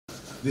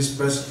This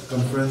press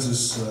conference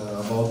is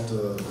about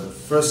the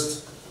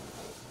first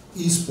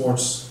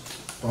Esports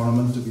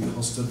tournament to be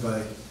hosted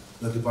by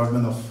the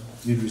Department of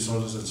Youth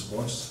Resources and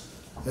Sports.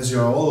 As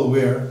you are all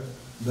aware,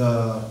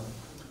 the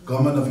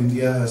Government of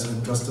India has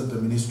entrusted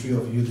the Ministry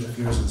of Youth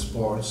Affairs and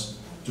Sports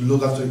to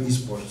look after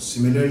esports.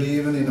 Similarly,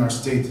 even in our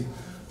state,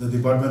 the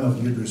Department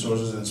of Youth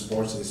Resources and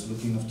Sports is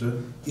looking after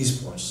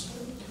esports.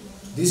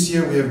 This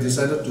year we have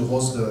decided to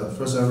host the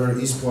first ever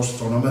esports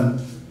tournament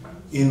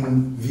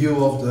in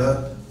view of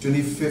the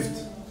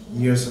 25th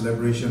year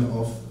celebration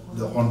of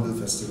the Hornbill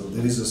Festival.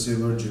 That is the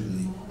silver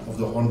jubilee of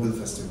the Hornbill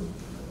Festival.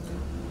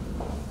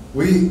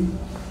 We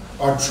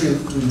are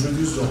thrilled to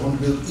introduce the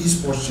Hornbill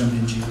Esports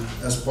Championship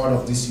as part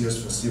of this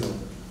year's festival.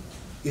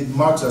 It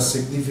marks a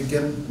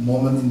significant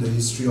moment in the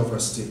history of our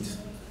state,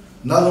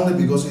 not only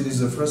because it is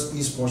the first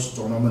esports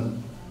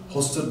tournament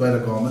hosted by the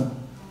government,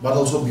 but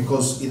also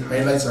because it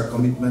highlights our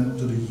commitment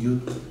to the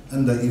youth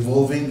and the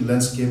evolving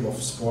landscape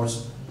of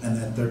sports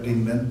and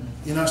entertainment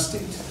in our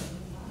state.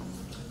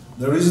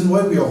 The reason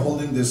why we are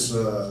holding this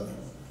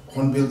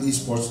Hornbill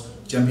Esports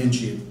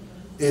Championship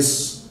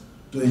is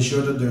to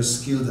ensure that there's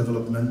skill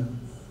development,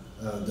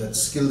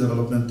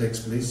 takes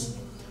place,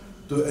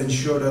 to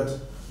ensure that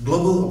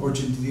global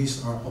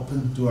opportunities are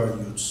open to our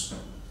youths,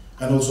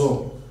 and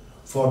also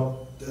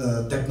for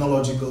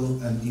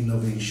technological and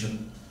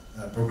innovation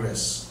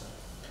progress.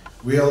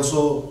 We are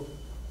also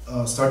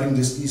starting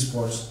this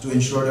esports to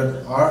ensure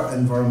that our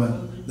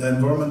environment, the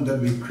environment that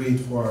we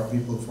create for our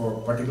people,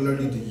 for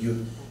particularly the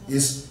youth,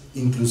 is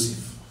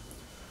inclusive.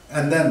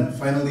 And then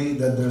finally,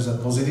 that there's a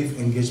positive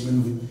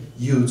engagement with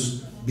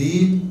youths, be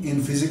it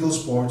in physical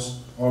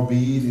sports or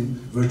be it in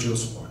virtual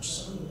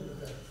sports.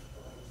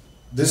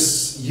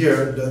 This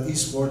year, the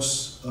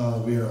esports,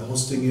 we are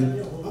hosting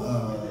it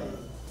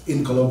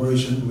in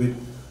collaboration with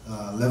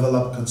Level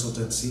Up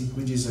Consultancy,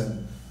 which is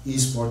an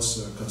esports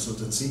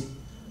consultancy,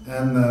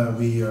 and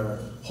we are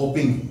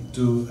hoping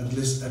to at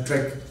least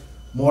attract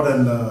more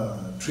than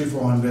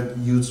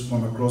 300-400 youths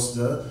from across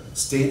the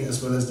state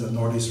as well as the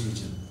Northeast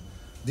region.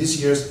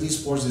 This year's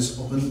esports is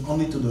open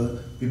only to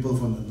the people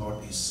from the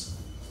Northeast.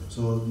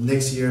 So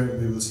next year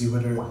we will see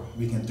whether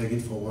we can take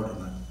it forward or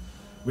not.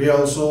 We are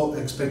also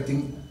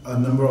expecting a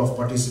number of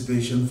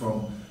participation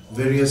from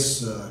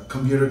various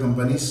computer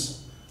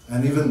companies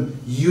and even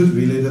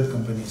youth-related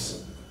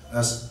companies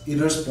as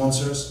either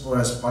sponsors or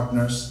as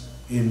partners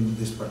in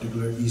this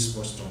particular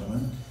esports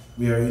tournament.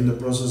 We are in the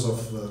process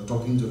of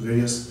talking to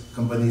various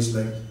companies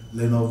like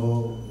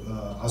Lenovo,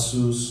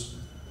 Asus.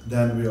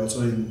 Then we are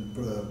also in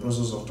the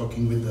process of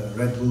talking with the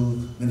Red Bull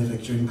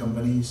manufacturing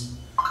companies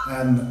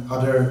and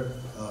other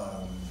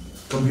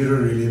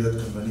computer-related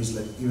companies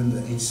like even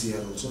the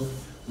HCL also.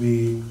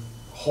 We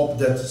hope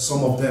that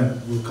some of them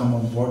will come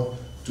on board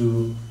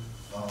to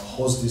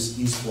host this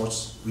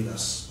esports with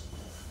us.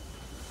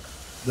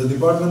 The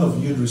Department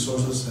of Youth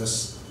Resources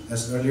has,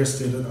 as earlier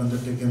stated,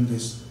 undertaken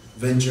this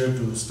venture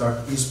to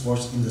start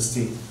esports in the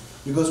state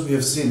because we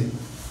have seen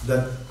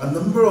that a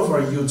number of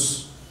our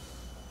youths,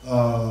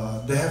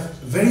 they have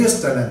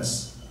various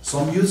talents.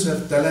 Some youths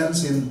have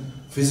talents in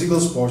physical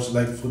sports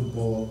like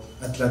football,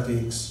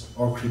 athletics,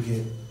 or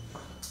cricket.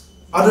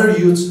 Other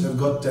youths have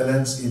got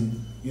talents in,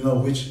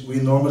 which we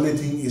normally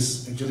think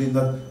is actually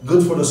not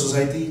good for the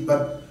society,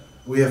 but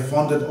we have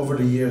found that over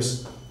the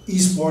years,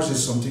 esports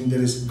is something that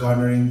is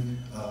garnering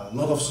a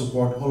lot of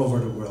support all over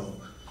the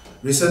world.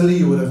 Recently,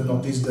 you would have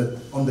noticed that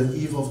on the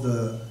eve of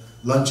the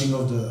launching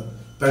of the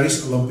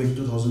Paris Olympic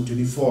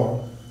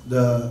 2024,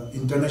 the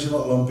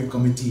International Olympic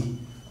Committee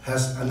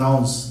has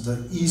announced the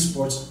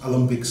Esports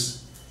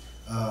Olympics,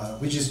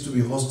 which is to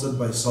be hosted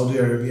by Saudi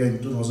Arabia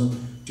in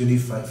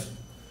 2025.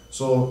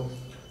 So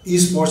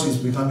esports is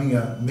becoming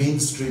a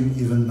mainstream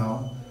even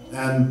now,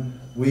 and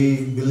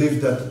we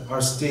believe that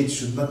our state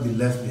should not be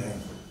left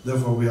behind.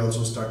 Therefore, we are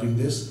also starting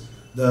this.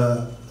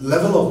 The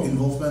level of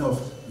involvement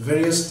of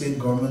various state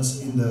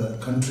governments in the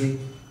country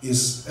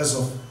is, as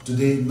of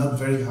today, not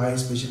very high,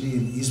 especially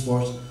in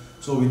esports.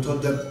 So we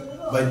thought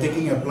that by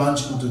taking a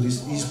plunge into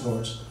this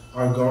esports,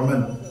 our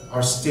government,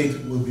 our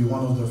state will be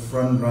one of the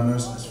front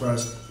runners as far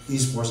as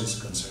esports is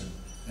concerned.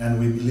 And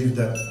we believe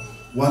that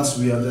once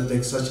we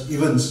undertake such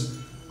events,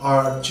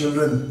 our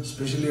children,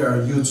 especially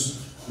our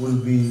youths, will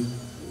be,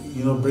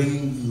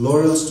 bringing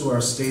laurels to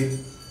our state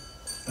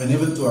and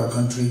even to our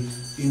country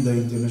in the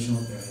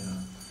international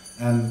arena.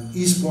 And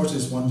esports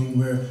is one thing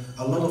where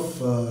a lot of,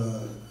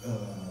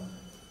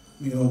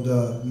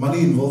 the money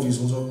involved is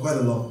also quite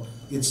a lot.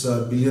 It's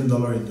a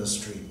billion-dollar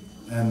industry,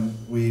 and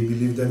we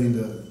believe that in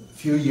the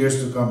few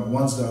years to come,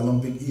 once the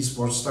Olympic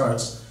esports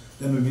starts,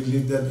 then we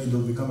believe that it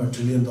will become a $1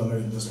 trillion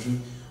industry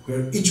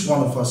where each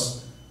one of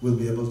us will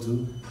be able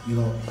to,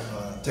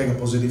 take a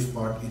positive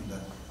part in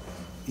that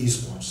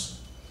esports.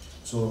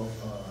 So,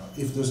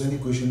 if there's any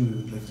question,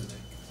 we would like to take.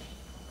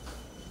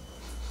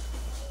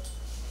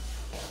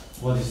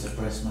 What is the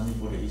prize money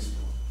for the esports?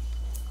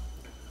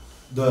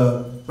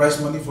 The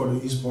prize money for the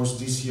esports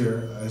this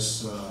year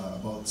is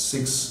about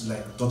 6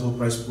 lakh. Total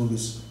prize pool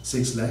is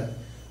 6 lakh,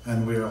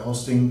 and we are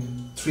hosting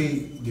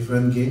 3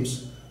 different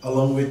games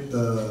along with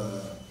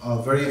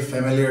a very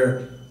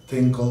familiar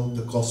thing called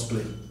the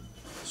cosplay.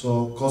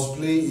 So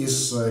cosplay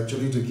is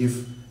actually to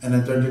give an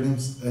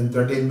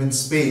entertainment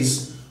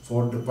space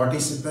for the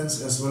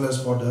participants as well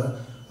as for the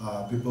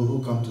people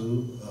who come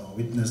to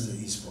witness the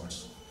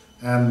esports.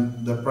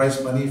 And the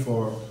prize money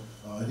for,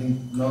 I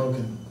think now we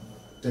can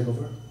take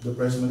over, the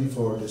prize money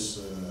for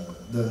this,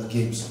 the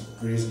games,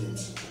 various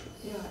games.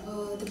 Yeah,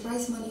 the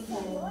prize money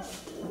for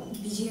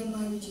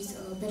BGMI, which is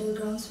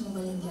Battlegrounds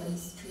Mobile India,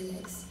 is 3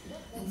 lakhs.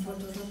 And for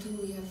Dota 2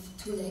 we have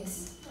 2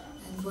 lakhs.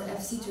 And for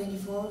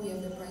FC24 we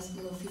have the prize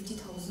pool of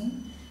 50,000.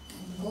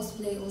 And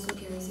cosplay also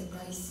carries a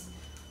prize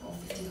of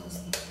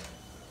 50,000.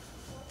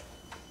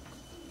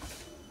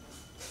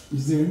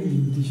 Is there any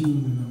limitation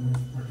on the number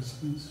of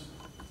participants?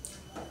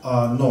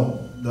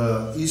 No,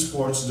 the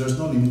esports, there's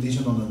no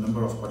limitation on the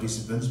number of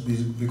participants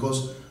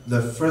because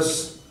the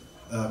first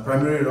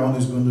primary round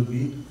is going to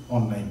be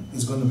online.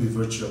 It's going to be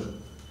virtual.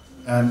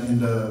 And in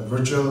the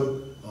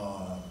virtual,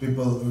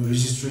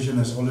 registration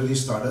has already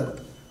started.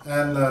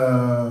 And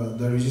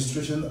the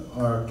registration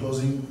are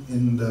closing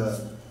in the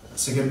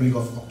second week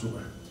of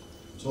October.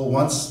 So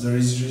once the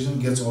registration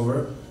gets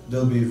over,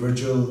 there'll be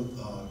virtual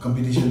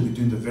competition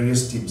between the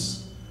various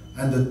teams.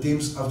 And the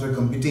teams, after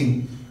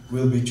competing,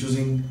 will be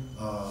choosing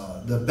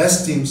the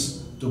best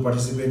teams to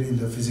participate in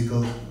the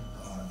physical,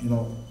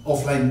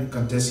 offline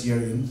contest here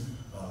in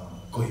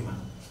Kohima.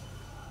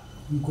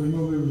 In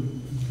Kohima,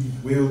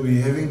 We will be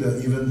having the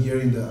event here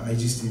in the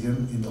IG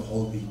Stadium in the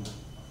Hall B.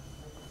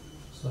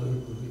 So it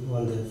will be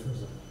 1 day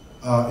first?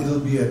 It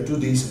will be a 2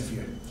 days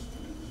affair.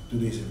 2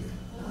 days affair.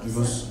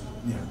 Because,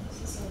 yeah.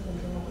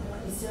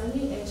 Is there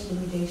any age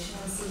limitation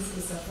since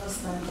it's the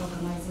first time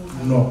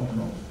organizing? No.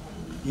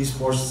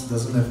 Esports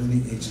doesn't have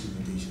any age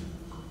limitation.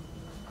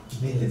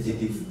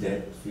 Tentative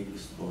date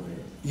fixed for the.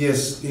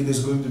 Yes, it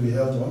is going to be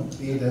held on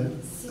 8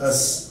 and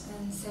 6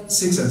 and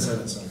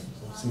 7. Sorry,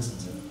 6 and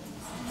 7.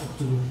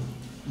 October.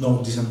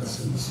 No, December.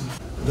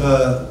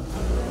 The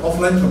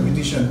offline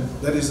competition,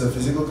 that is the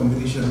physical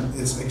competition.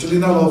 It's actually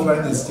not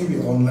offline; it's still be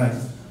online.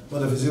 But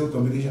the physical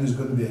competition is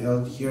going to be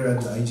held here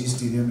at the IG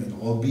Stadium in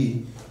Hall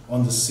B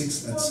on the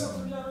 6th and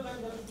 7th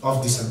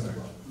of December,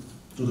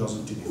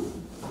 2020.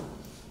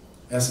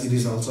 As it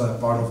is also a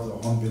part of the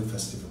Hornbill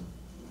Festival.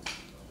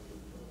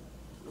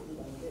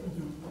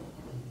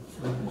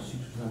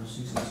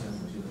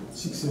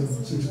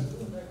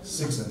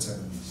 6 and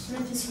 7.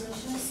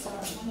 Registration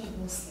start when it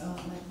was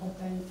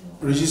open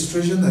to?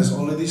 Registration has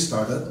already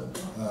started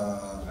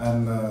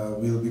and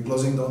we'll be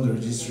closing down the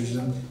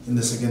registration in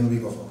the second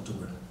week of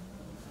October.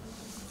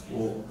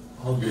 Well,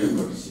 how do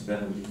the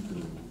participants willing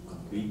to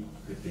compete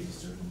with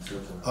registration?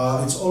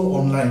 It's all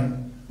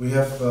online. We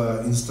have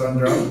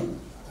Instagram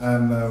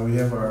and we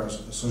have our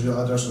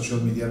other social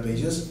media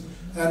pages,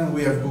 and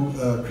we have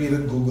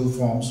created Google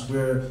Forms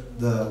where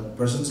the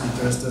persons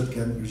interested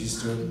can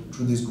register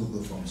through these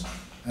Google Forms.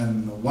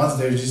 And once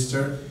they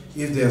register,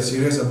 if they are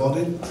serious about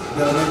it,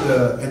 they'll make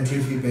the entry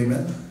fee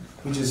payment,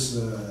 which is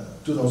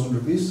 2,000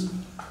 rupees.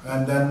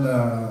 And then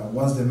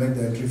once they make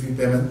the entry fee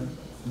payment,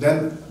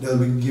 then they'll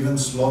be given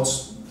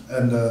slots,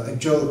 and the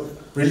actual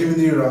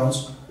preliminary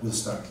rounds will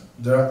start.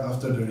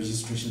 Thereafter the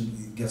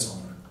registration gets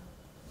over.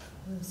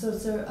 So,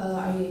 sir,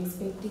 are you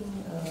expecting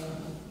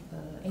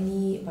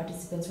any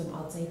participants from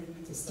outside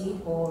the state,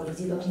 or is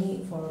it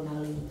only for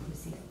Nagaland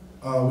inclusive?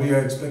 We are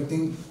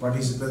expecting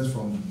participants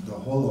from the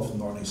whole of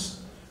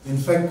Northeast. In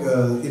fact,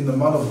 in the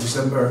month of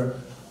December,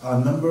 a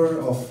number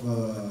of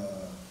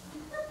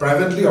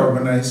privately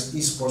organized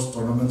esports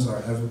tournaments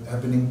are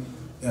happening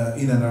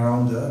in and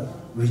around the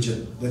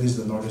region, that is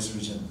the Northeast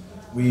region.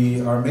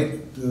 We are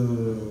made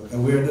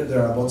aware that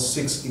there are about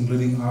 6,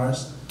 including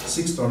ours,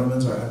 6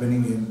 tournaments are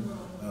happening in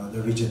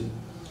the region,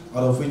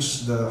 out of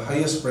which the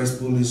highest prize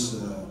pool is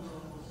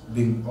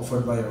being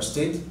offered by our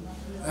state.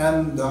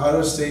 And the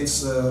other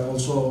states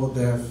also,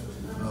 they have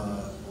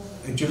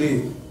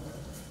actually,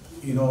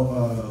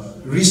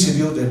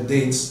 rescheduled their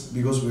dates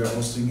because we are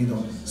hosting it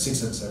on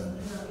 6 and 7.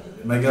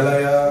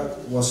 Meghalaya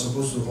was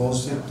supposed to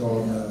host it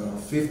on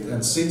 5th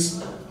and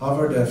 6th,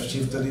 however they have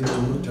shifted it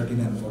to 13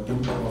 and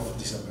 14 of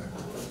December.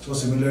 So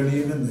similarly,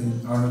 even in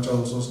Arunachal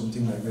also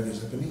something like that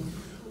is happening,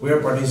 where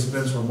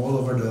participants from all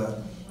over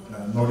the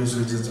Northeast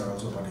regions are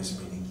also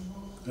participating.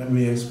 And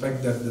we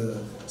expect that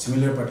the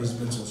similar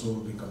participants also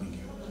will be coming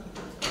here.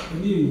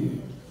 Any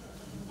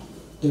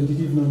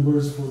tentative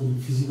numbers for the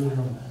physical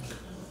round?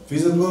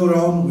 Physical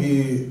round,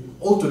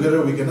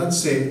 altogether we cannot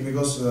say,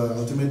 because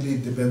ultimately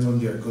it depends on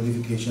their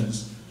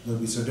qualifications. There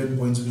will be certain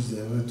points which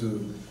they have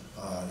to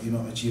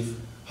achieve.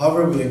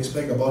 However, we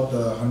expect about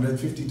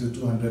 150 to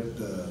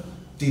 200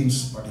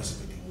 teams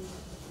participating,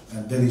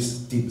 and that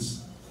is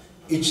teams.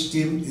 Each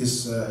team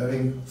is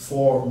having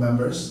 4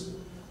 members,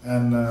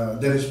 and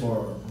that is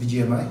for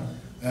BGMI,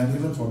 and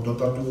even for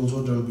Dota 2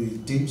 also there will be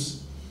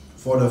teams.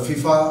 For the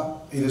FIFA,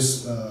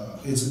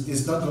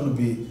 it's not going to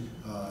be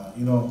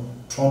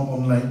thrown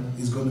online.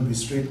 It's going to be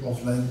straight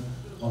offline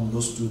on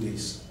those 2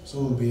 days. So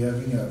we'll be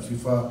having a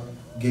FIFA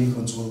game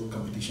console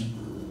competition,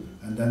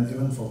 and then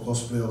even for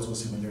cosplay also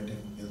similar thing.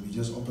 It'll be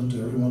just open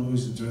to everyone who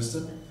is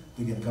interested.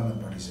 They can come and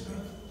participate.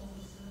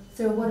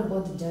 So what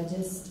about the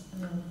judges,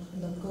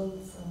 local?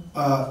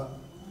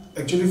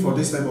 Actually, for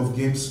this type of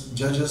games,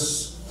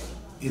 judges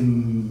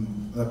in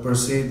per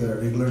se, the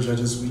regular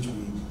judges which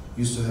we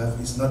used to have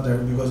is not there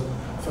because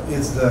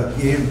it's the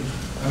game.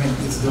 I mean,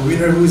 it's the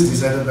winner who is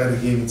decided by the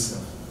game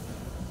itself.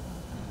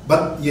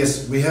 But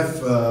yes, we have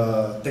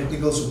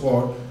technical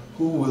support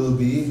who will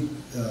be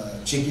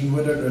checking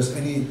whether there's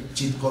any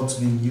cheat codes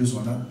being used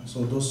or not.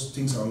 So those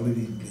things are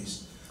already in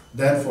place.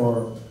 Then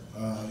for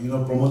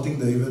promoting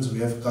the events, we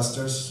have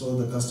casters. So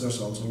the casters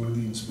are also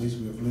already in place.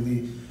 We have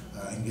already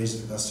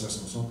engaged the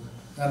casters also,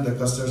 and the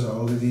casters are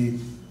already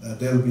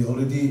they'll be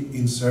already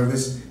in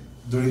service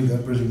during the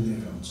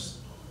preliminary rounds.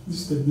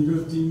 This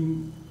technical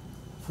team,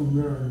 from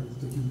where are you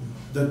taking them?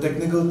 The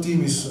technical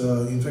team is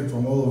in fact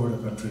from all over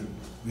the country.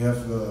 We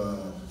have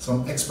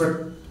some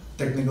expert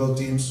technical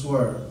teams who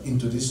are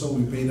into this, so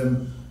we pay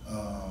them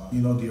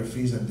their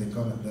fees and they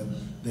come and then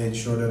they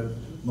ensure that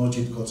no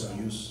cheat codes are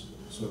used.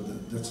 So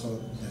that's how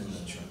they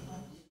ensure.